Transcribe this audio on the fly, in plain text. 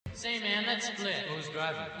Say, man, let's split. Who's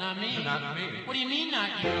driving? Not me. Not me. What do you mean, not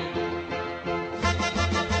you? I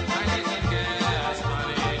need some gas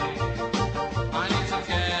money. I need some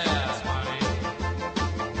gas money.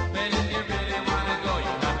 But if you really want to go,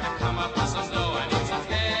 you have to come up with some dough. I need some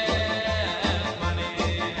gas money.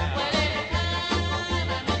 Well, every time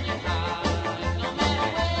I'm in your car, no matter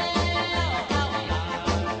where or how we are,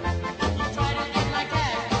 you try to get my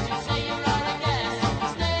cash, but you say you're out of gas. The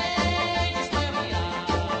stage is where we are.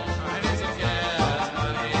 I need some gas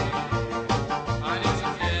money. I need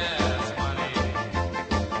some gas money.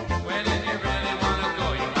 Well, if you really want to go,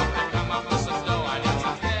 you have to come up with some dough. I need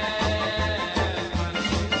some gas money.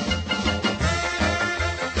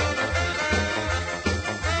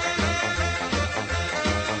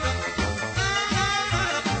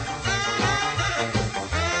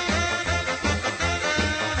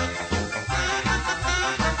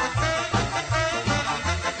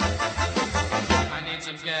 I need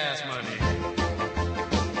some gas money.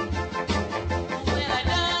 Well, I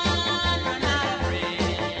done run out of bread,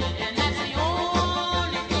 and that's the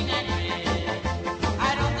only thing I dread.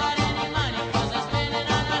 I don't got any money 'cause I spend it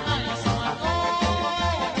on my honey, so I'm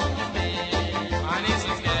going to bed. I need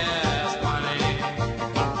some gas money.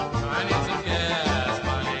 I need some gas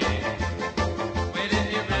money. Wait, if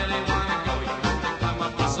you really want to go, you have to come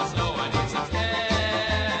up with some dough. I need some gas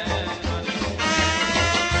money.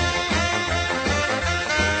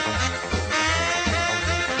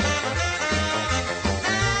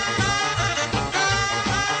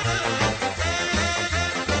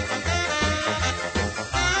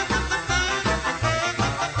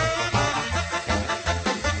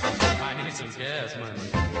 I need some gas money.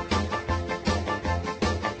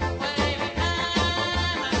 Well, every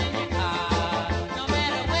time I'm in your car, no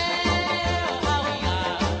matter where or how we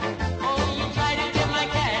are, oh, you try to get my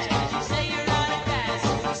cash 'cause you say you're out of gas.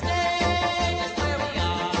 The stage is where we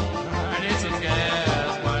are. I need some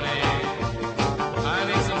gas money. I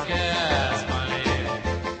need some gas money.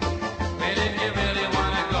 Wait, if you really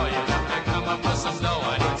want to go, you have to come up with some dough.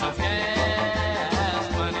 I need some gas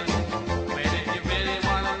money. Wait, if you really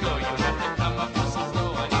want to go, you have to come up with some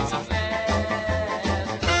dough. I need some gas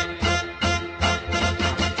money.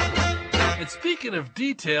 And speaking of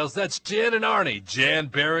details, that's Jan and Arnie, Jan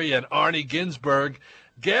Berry and Arnie Ginsberg.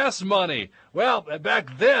 Gas money. Well,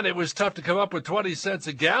 back then it was tough to come up with 20 cents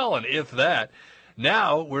a gallon, if that.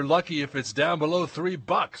 Now we're lucky if it's down below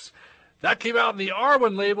 $3. That came out in the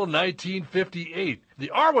Arwen label 1958.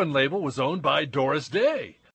 The Arwen label was owned by Doris Day.